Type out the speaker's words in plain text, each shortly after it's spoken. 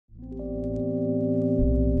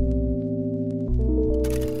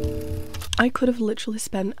I could have literally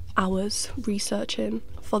spent hours researching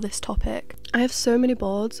for this topic. I have so many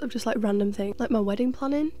boards of just like random things, like my wedding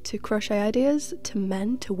planning, to crochet ideas, to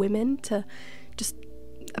men, to women, to just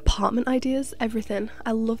apartment ideas, everything.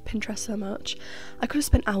 I love Pinterest so much. I could have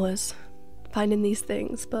spent hours finding these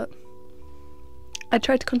things, but I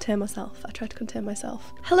tried to contain myself.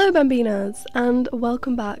 Hello bambinas, and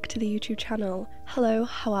welcome back to the YouTube channel. Hello,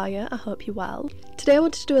 how are you? I hope you're well. Today I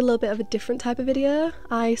wanted to do a little bit of a different type of video.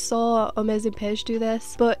 I saw omazingpaige do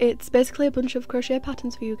this, but it's basically a bunch of crochet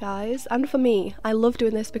patterns for you guys and for me. I love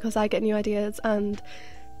doing this because I get new ideas, and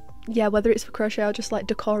yeah, whether it's for crochet or just like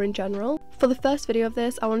decor in general. For the first video of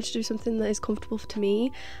this, I wanted to do something that is comfortable to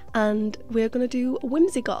me, and we're going to do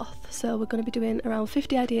WHIMSIGOTH. So we're going to be doing around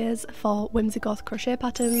 50 ideas for WHIMSIGOTH crochet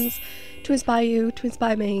patterns to inspire you, to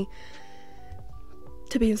inspire me,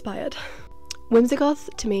 to be inspired.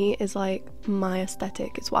 WHIMSIGOTH to me is like my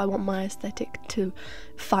aesthetic. It's what I want my aesthetic to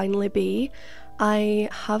finally be. I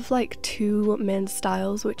have like two main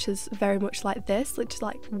styles, which is very much like this, which is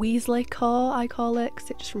like Weasley core, I call it, because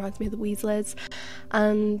it just reminds me of the Weasleys,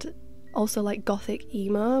 and also like gothic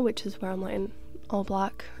emo, which is where I'm like in all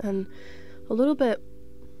black and a little bit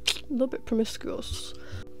promiscuous.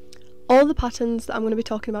 All the patterns that I'm going to be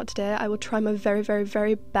talking about today, I will try my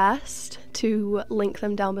very best to link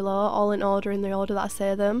them down below, all in order, in the order that I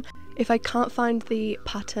say them. If I can't find the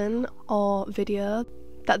pattern or video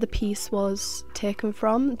that the piece was taken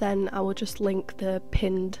from, then I will just link the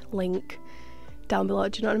pinned link down below,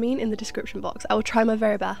 do you know what I mean, in the description box. I will try my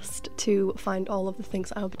very best to find all of the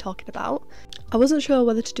things I will be talking about. I wasn't sure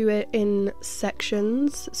whether to do it in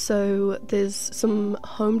sections, so there's some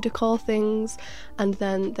home decor things, and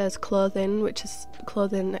then there's clothing, which is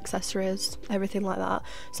clothing, accessories, everything like that.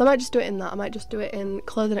 So I might just do it in that. I might just do it in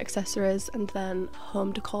clothing, accessories, and then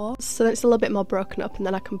home decor, so it's a little bit more broken up, and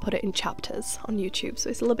then I can put it in chapters on YouTube, so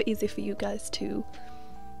it's a little bit easier for you guys to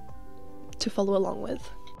follow along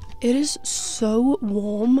with. It is so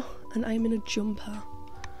warm, and I'm in a jumper.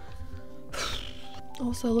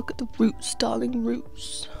 Also, look at the roots, darling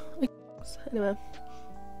roots. Anyway,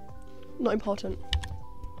 not important.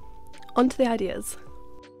 On to the ideas.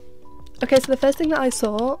 Okay, so the first thing that I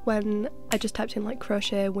saw when I just typed in like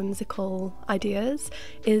crochet whimsical ideas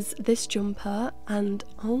is this jumper, and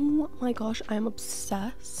oh my gosh, I am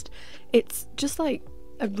obsessed. It's just like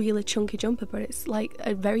a really chunky jumper, but it's like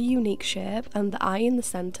a very unique shape, and the eye in the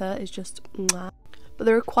center is just mwah. But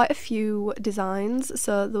there are quite a few designs,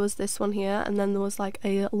 so there was this one here, and then there was like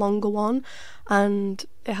a longer one, and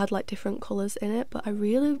it had like different colors in it. But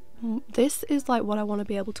this is like what I want to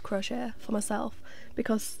be able to crochet for myself,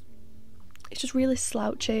 because it's just really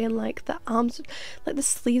slouchy, and like the arms, like the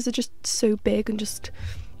sleeves are just so big, and just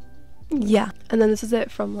yeah. And then this is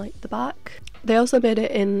it from like the back. They also made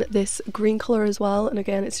it in this green colour as well, and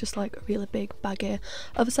again it's just like a really big baggy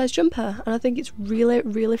oversized jumper, and I think it's really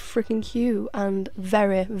freaking cute and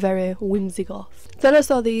very WHIMSIGOTH. Then I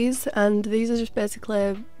saw these, and these are just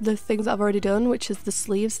basically the things that I've already done, which is the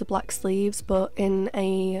sleeves, the black sleeves, but in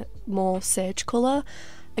a more sage colour.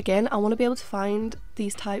 Again, I want to be able to find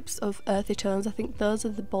these types of earthy tones. I think those are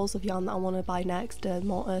the balls of yarn that I want to buy next,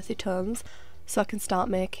 more earthy tones, so I can start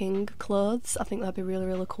making clothes. I think that'd be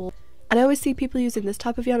really cool. And I always see people using this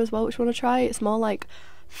type of yarn as well, which I want to try. It's more like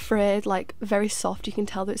frayed, like very soft. You can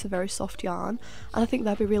tell that it's a very soft yarn, and I think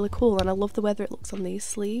that'd be really cool, and I love the way that it looks on these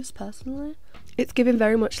sleeves personally. It's giving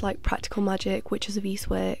very much like Practical Magic, Witches of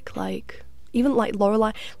Eastwick, like even like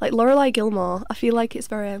Lorelei Gilmore. I feel like it's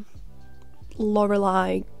very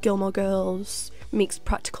Lorelei Gilmore Girls meets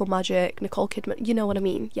Practical Magic, Nicole Kidman, you know what I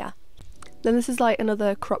mean, yeah. Then this is like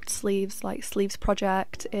another cropped sleeves, like sleeves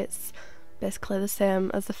project. It's basically the same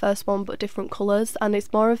as the first one but different colours, and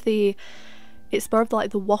it's more of like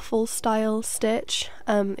the waffle style stitch,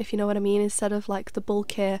 if you know what I mean, instead of like the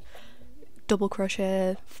bulky double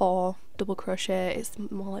crochet for double crochet, it's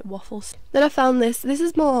more like waffles. Then I found this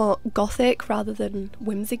is more gothic rather than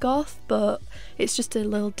WHIMSIGOTH, but it's just a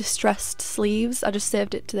little distressed sleeves. I just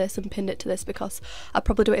saved it to this and pinned it to this because I'd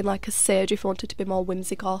probably do it in like a sage if I wanted to be more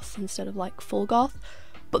WHIMSIGOTH instead of like full goth.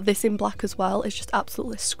 But this in black as well is just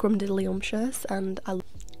absolutely scrumdiddlyumptious, and I love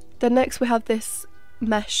it. Then next we have this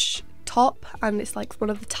mesh top, and it's like one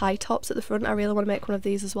of the tie tops at the front. I really want to make one of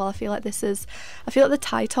these as well. I feel like the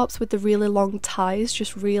tie tops with the really long ties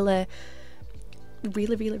just really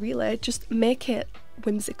just make it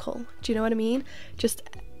whimsical. Do you know what I mean? Just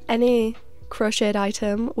any crocheted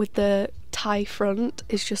item with the tie front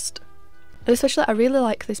is just, and especially I really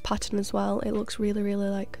like this pattern as well. It looks really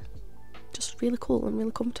like just really cool and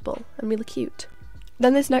really comfortable and really cute.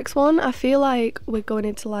 Then this next one, I feel like we're going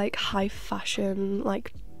into like high fashion,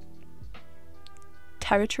 like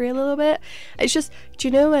territory a little bit. It's just, do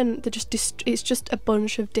you know when they're just it's just a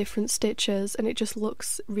bunch of different stitches and it just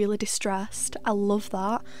looks really distressed. I love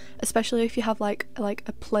that, especially if you have like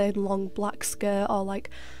a plain long black skirt or like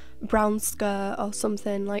brown skirt or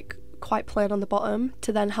something like quite plain on the bottom,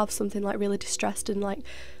 to then have something like really distressed and like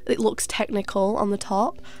it looks technical on the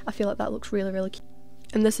top. I feel like that looks really, really cute.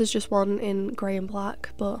 And this is just one in grey and black,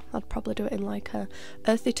 but I'd probably do it in like a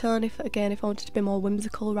earthy tone if I wanted to be more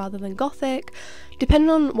whimsical rather than gothic, depending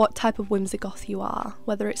on what type of whimsigoth you are,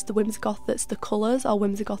 whether it's the whimsigoth that's the colours or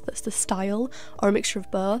whimsigoth that's the style, or a mixture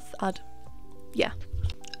of both. Yeah.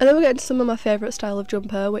 And then we're getting to some of my favourite style of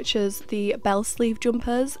jumper, which is the bell sleeve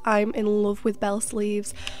jumpers. I'm in love with bell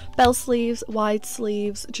sleeves, wide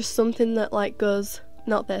sleeves, just something that like goes,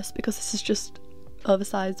 not this because this is just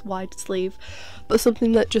oversized wide sleeve, but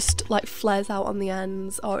something that just like flares out on the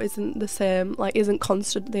ends or isn't the same, like isn't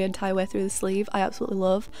constant the entire way through the sleeve. I absolutely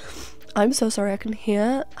love. I'm so sorry, I can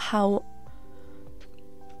hear how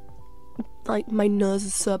like my nose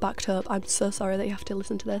is so backed up. I'm so sorry that you have to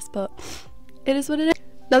listen to this, but it is what it is.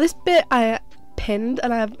 Now this bit I pinned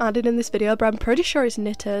and I have added in this video, but I'm pretty sure it's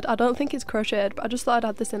knitted. I don't think it's crocheted, but I just thought I'd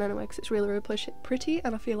add this in anyway because it's really, really pretty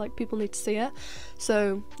and I feel like people need to see it.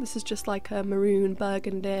 So this is just like a maroon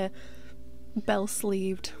burgundy bell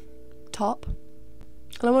sleeved top,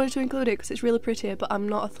 and I wanted to include it because it's really pretty, but I'm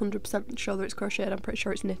not 100% sure that it's crocheted. I'm pretty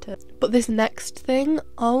sure it's knitted. But this next thing,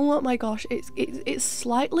 oh my gosh, it's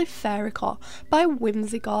slightly fairy goth by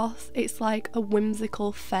WHIMSIGOTH. It's like a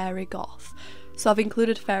whimsical fairy goth. So I've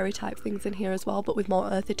included fairy type things in here as well, but with more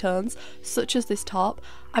earthy tones, such as this top.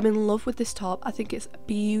 I'm in love with this top. I think it's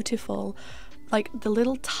beautiful. Like the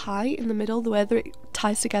little tie in the middle, the way that it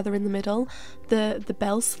ties together in the middle, the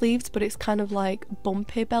bell sleeves, but it's kind of like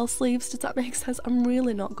bumpy bell sleeves. Does that make sense? I'm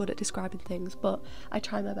really not good at describing things, but I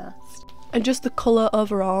try my best. And just the colour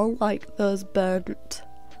overall, like those burnt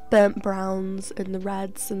browns and the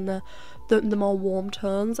reds and the more warm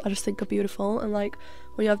tones, I just think are beautiful. And like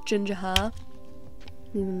when you have ginger hair,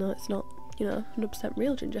 even though it's not, you know, 100%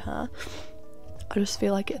 real ginger hair, I just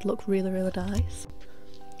feel like it'd look really, really nice.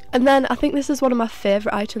 And then I think this is one of my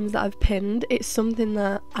favourite items that I've pinned. It's something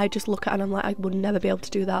that I just look at and I'm like, I would never be able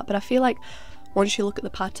to do that. But I feel like once you look at the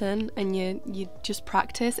pattern and you just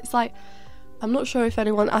practice, it's like, I'm not sure if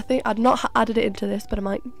anyone, I think I'd not added it into this, but I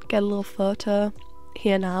might get a little photo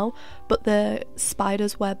here now. But the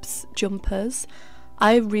spider's webs jumpers,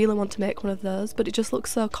 I really want to make one of those, but it just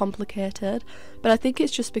looks so complicated. But I think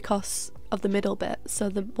it's just because of the middle bit.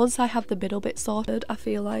 So once I have the middle bit sorted, I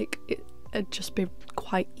feel like it'd just be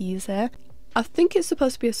quite easy. I think it's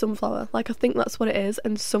supposed to be a sunflower, like I think that's what it is,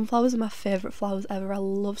 and sunflowers are my favourite flowers ever. I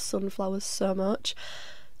love sunflowers so much.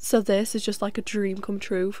 So this is just like a dream come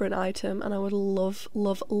true for an item, and I would love,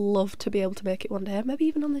 love, love to be able to make it one day, maybe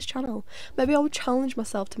even on this channel. Maybe I would challenge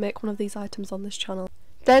myself to make one of these items on this channel.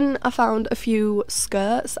 Then I found a few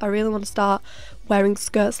skirts. I really want to start wearing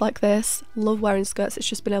skirts like this. Love wearing skirts, it's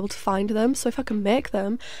just been able to find them. So if I can make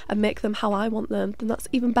them and make them how I want them, then that's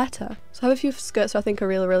even better. So I have a few skirts that I think are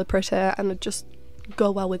really, really pretty and just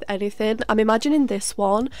go well with anything. I'm imagining this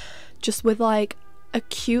one just with like a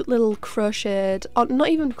cute little crocheted, or not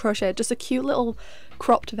even crocheted, just a cute little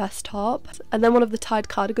cropped vest top, and then one of the tied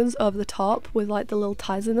cardigans over the top with like the little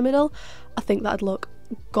ties in the middle. I think that'd look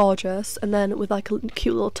gorgeous. And then with like a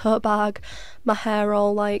cute little tote bag, my hair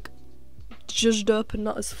all like zhuzhed up and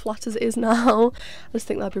not as flat as it is now. I just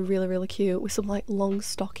think that'd be really, really cute with some like long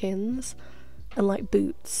stockings and like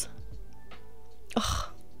boots.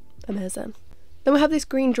 Oh, amazing. Then we have this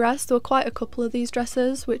green dress. There were quite a couple of these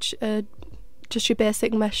dresses, which are just your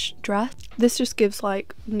basic mesh dress. This just gives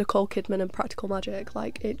like Nicole Kidman and Practical Magic.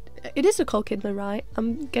 Like it is Nicole Kidman, right?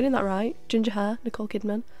 I'm getting that right. Ginger hair, Nicole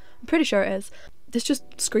Kidman. I'm pretty sure it is. This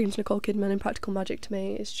just screams Nicole Kidman and Practical Magic to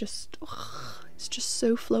me. It's just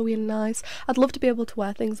so flowy and nice. I'd love to be able to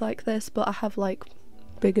wear things like this, but I have like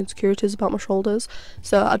big insecurities about my shoulders,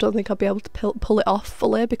 so I don't think I'd be able to pull it off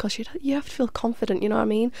fully, because you have to feel confident, you know what I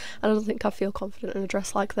mean? And I don't think I feel confident in a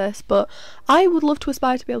dress like this, but I would love to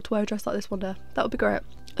aspire to be able to wear a dress like this one day. That would be great.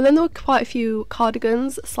 And then there were quite a few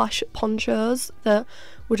cardigans / ponchos that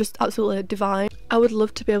were just absolutely divine. I would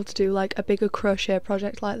love to be able to do like a bigger crochet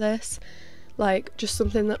project like this, like just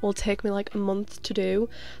something that will take me like a month to do,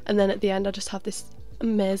 and then at the end I just have this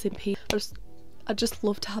amazing piece. I just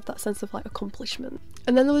love to have that sense of like accomplishment.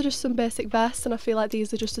 And then there were just some basic vests, and I feel like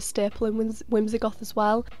these are just a staple in WHIMSIGOTH as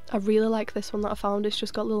well. I really like this one that I found. It's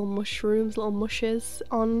just got little mushrooms, little mushes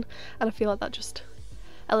on, and I feel like that just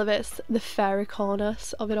elevates the fairy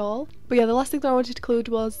corners of it all. But yeah, the last thing that I wanted to include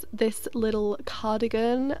was this little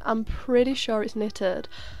cardigan. I'm pretty sure it's knitted.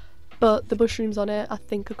 but the mushrooms on it I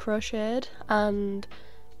think are crocheted, and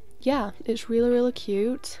yeah, it's really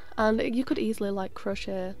cute, and you could easily like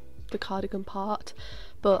crochet the cardigan part,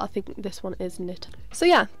 but I think this one is knit. So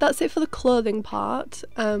yeah, that's it for the clothing part,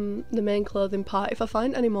 the main clothing part. If I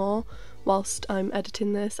find any more whilst I'm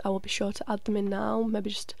editing this, I will be sure to add them in now, maybe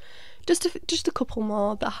just a couple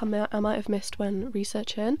more that I might have missed when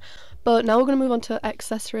researching. But now we're going to move on to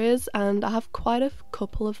accessories, and I have quite a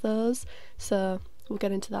couple of those, so we'll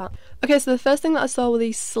get into that. Okay, so the first thing that I saw were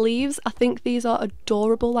these sleeves. I think these are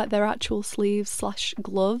adorable, like they're actual sleeves slash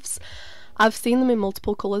gloves. I've seen them in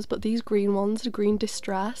multiple colours, but these green ones, the green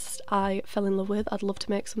distressed, I fell in love with. I'd love to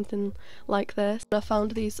make something like this. I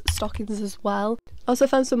found these stockings as well. I also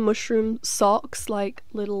found some mushroom socks, like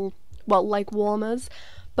little, well, leg warmers,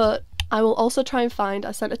 but I will also try and find,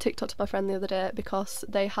 I sent a TikTok to my friend the other day because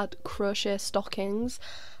they had crochet stockings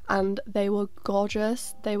and they were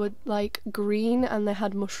gorgeous. They were like green and they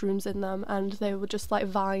had mushrooms in them, and they were just like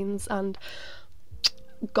vines and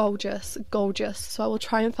gorgeous. So I will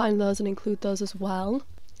try and find those and include those as well.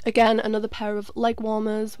 Again, another pair of leg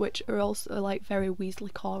warmers, which are also like very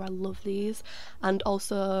Weasley core. I love these, and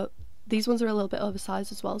also these ones are a little bit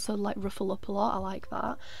oversized as well, so like ruffle up a lot. I like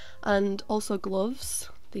that. And also gloves,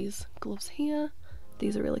 these gloves here,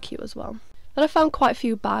 these are really cute as well. Then I found quite a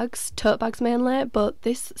few bags, tote bags mainly, but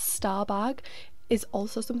this star bag is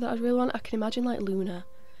also something I really want. I can imagine like Luna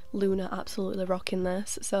absolutely rocking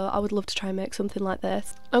this, so I would love to try and make something like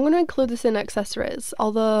this. I'm going to include this in accessories,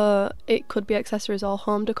 although it could be accessories or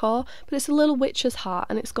home decor, but it's a little witch's hat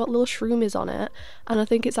and it's got little shroomies on it, and I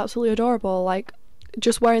think it's absolutely adorable. Like,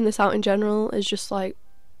 just wearing this out in general is just like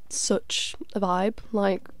such a vibe.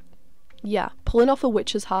 Like, yeah, pulling off a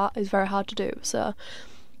witch's hat is very hard to do, so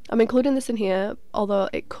I'm including this in here, although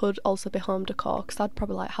it could also be home decor, because I'd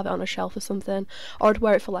probably like have it on a shelf or something, or I'd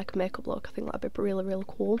wear it for like a makeup look. I think that'd be really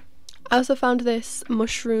cool. I also found this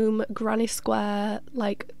mushroom granny square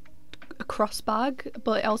like a cross bag,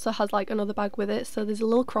 but it also has like another bag with it, so there's a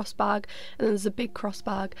little cross bag and then there's a big cross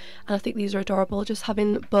bag, and I think these are adorable, just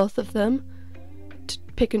having both of them to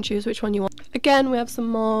pick and choose which one you want. Again, we have some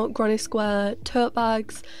more granny square tote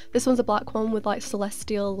bags. This one's a black one with like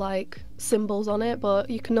celestial like symbols on it, but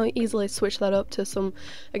you can easily switch that up to some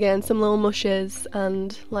little mushes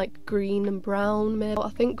and like green and brown maybe. I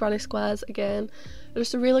think granny squares again are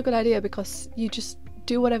just a really good idea, because you just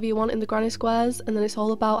do whatever you want in the granny squares, and then it's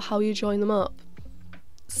all about how you join them up.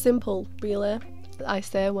 Simple, really, I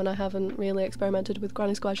say, when I haven't really experimented with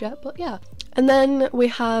granny squares yet, but yeah. And then we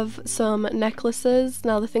have some necklaces.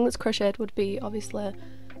 Now the thing that's crocheted would be obviously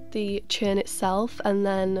the chain itself, and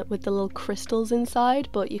then with the little crystals inside,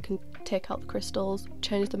 but you can take out the crystals,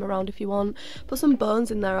 change them around if you want. Put some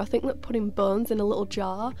bones in there. I think that putting bones in a little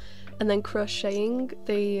jar and then crocheting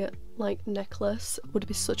the like necklace would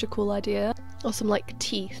be such a cool idea. Or some like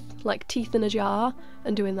teeth in a jar,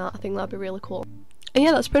 and doing that, I think that'd be really cool. And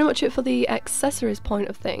yeah, that's pretty much it for the accessories point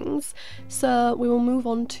of things, so we will move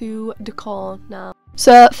on to decor now.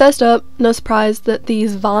 So first up, no surprise that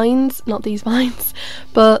these vines, not these vines,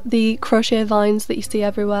 but the crochet vines that you see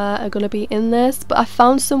everywhere are going to be in this, but I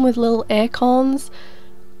found some with little acorns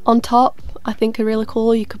on top. I think are really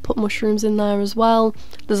cool. You could put mushrooms in there as well.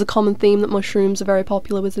 There's a common theme that mushrooms are very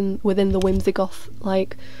popular within the whimsigoth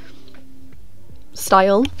like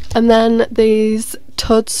style. And then these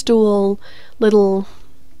toadstool little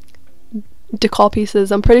decor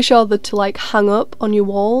pieces. I'm pretty sure they're to like hang up on your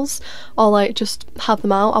walls or like just have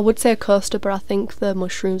them out. I would say a coaster, but I think the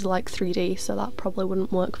mushrooms are like 3D, so that probably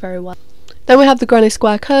wouldn't work very well. Then we have the granny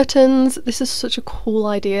square curtains. This is such a cool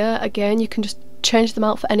idea. Again, you can just change them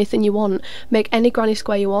out for anything you want. Make any granny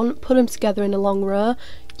square you want, put them together in a long row,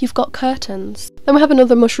 you've got curtains. Then we have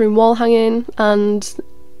another mushroom wall hanging, and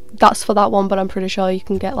that's for that one, but I'm pretty sure you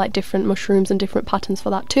can get like different mushrooms and different patterns for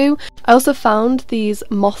that too. I also found these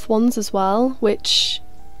moth ones as well, which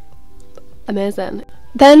amazing.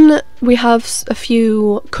 Then we have a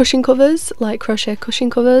few cushion covers, like crochet cushion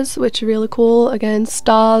covers, which are really cool. Again,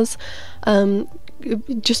 stars.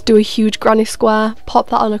 Just do a huge granny square, pop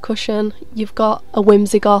that on a cushion, you've got a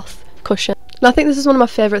whimsigoth cushion. And I think this is one of my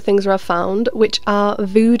favourite things that I've found, which are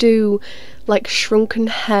voodoo like shrunken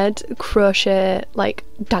head crochet like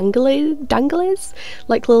danglies,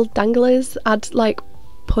 like little danglies. I'd like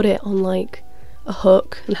put it on like a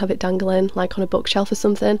hook and have it dangling like on a bookshelf or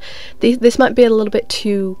something. This might be a little bit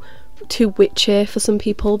too witchy for some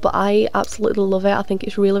people, but I absolutely love it. I think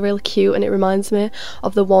it's really cute, and it reminds me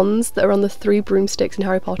of the ones that are on the 3 broomsticks in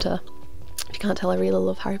Harry Potter. If you can't tell, I really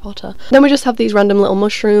love Harry Potter. Then we just have these random little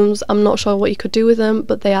mushrooms. I'm not sure what you could do with them,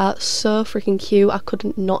 but they are so freaking cute. I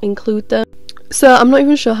couldn't not include them. So I'm not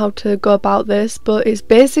even sure how to go about this, but it's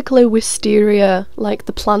basically wisteria, like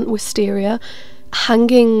the plant wisteria,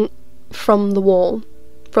 hanging from the wall,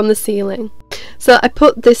 from the ceiling. So I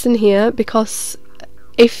put this in here because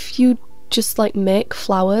if you just like make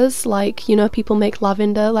flowers, like, you know, people make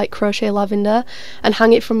lavender, like crochet lavender, and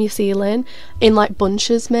hang it from your ceiling in like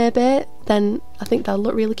bunches maybe, then I think that'll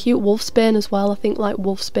look really cute. Wolfsbane as well, I think like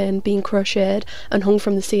wolfsbane being crocheted and hung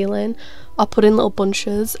from the ceiling or put in little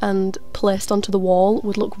bunches and placed onto the wall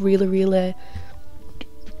would look really, really,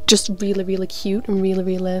 just really, really cute and really,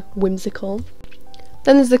 really whimsical.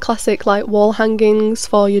 Then there's the classic like wall hangings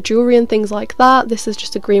for your jewellery and things like that. This is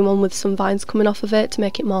just a green one with some vines coming off of it to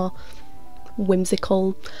make it more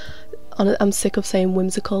whimsical. I'm sick of saying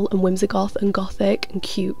whimsical and whimsigoth and gothic and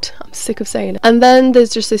cute. I'm sick of saying it. And then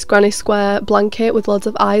there's just this granny square blanket with loads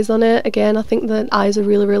of eyes on it. Again, I think the eyes are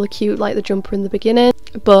really, really cute, like the jumper in the beginning.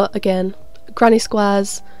 But again, granny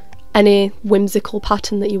squares, any whimsical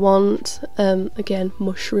pattern that you want. Again,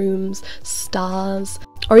 mushrooms, stars,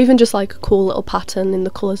 or even just like a cool little pattern in the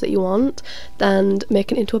colours that you want, then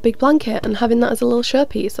making it into a big blanket and having that as a little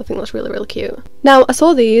showpiece. I think that's really, really cute. Now, I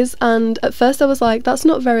saw these and at first I was like, that's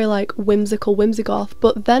not very like whimsical whimsigoth,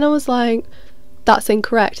 but then I was like, that's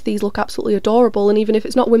incorrect. These look absolutely adorable, and even if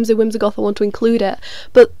it's not whimsigoth, I want to include it.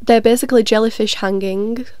 But they're basically jellyfish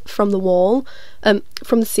hanging from the wall,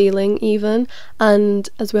 from the ceiling even, and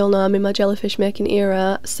as we all know, I'm in my jellyfish making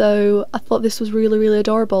era, so I thought this was really, really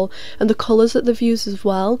adorable. And the colours that they've used as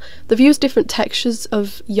well, they've used different textures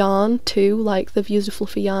of yarn too, like they've used a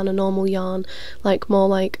fluffy yarn, a normal yarn, like more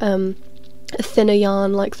like a thinner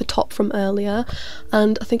yarn like the top from earlier,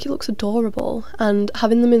 and I think it looks adorable, and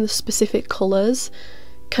having them in the specific colours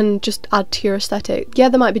can just add to your aesthetic. Yeah,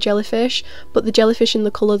 there might be jellyfish, but the jellyfish in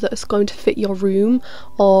the colour that is going to fit your room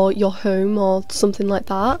or your home or something like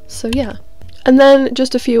that, so yeah. And then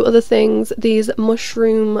just a few other things, these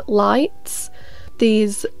mushroom lights,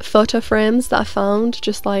 these photo frames that I found,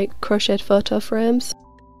 just like crocheted photo frames.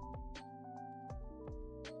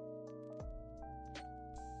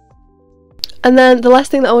 And then the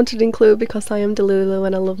last thing that I wanted to include, because I am Delulu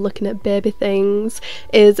and I love looking at baby things,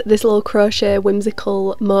 is this little crochet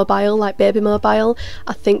whimsical mobile, like baby mobile.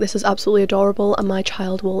 I think this is absolutely adorable and my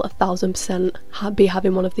child will 1000% be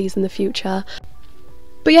having one of these in the future.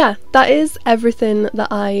 But yeah, that is everything that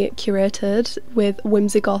I curated with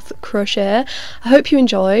Whimsigoth crochet. I hope you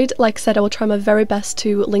enjoyed. Like I said, I will try my very best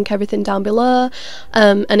to link everything down below,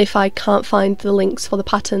 and if I can't find the links for the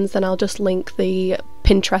patterns, then I'll just link the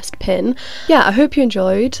Pinterest pin. Yeah, I hope you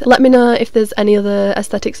enjoyed. Let me know if there's any other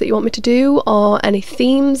aesthetics that you want me to do, or any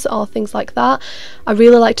themes or things like that. I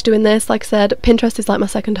really like doing this. Like I said, Pinterest is like my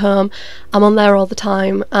second home. I'm on there all the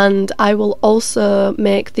time, and I will also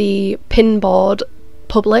make the pin board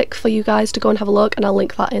public for you guys to go and have a look, and I'll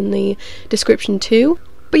link that in the description too.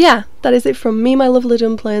 But yeah, that is it from me, my lovely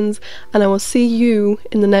dumplings, and I will see you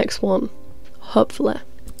in the next one. Hopefully.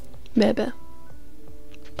 Maybe.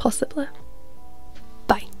 Possibly.